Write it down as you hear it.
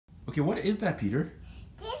Okay, what is that, Peter?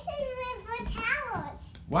 This is River Towers.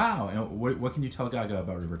 Wow, and what can you tell Gaga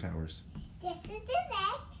about River Towers? This is the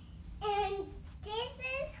neck, and this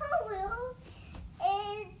is her room,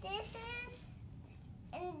 and this is.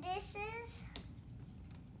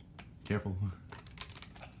 Careful.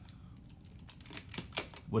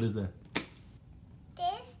 What is that?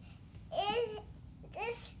 This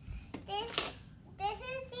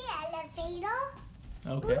is the elevator.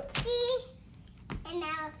 Okay. Oopsie. And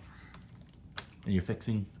now. And you're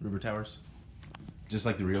fixing River Towers? Just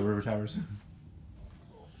like the real River Towers?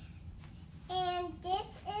 And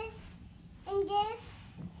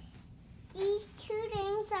these two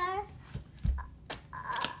things are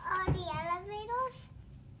the elevators.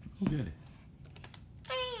 Oh, good.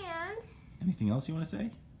 And Anything else you want to say?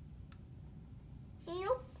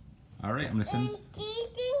 nope. All right, I'm going to send And this. these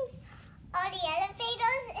things are the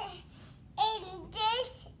elevators,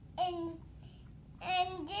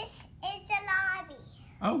 and this is the lobby.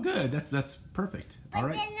 Oh, good. That's perfect. But All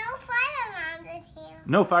right. there's no fire alarms in here.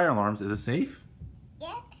 No fire alarms. Is it safe? Yep.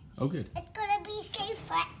 Oh, good. It's gonna be safe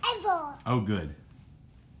forever. Oh, good.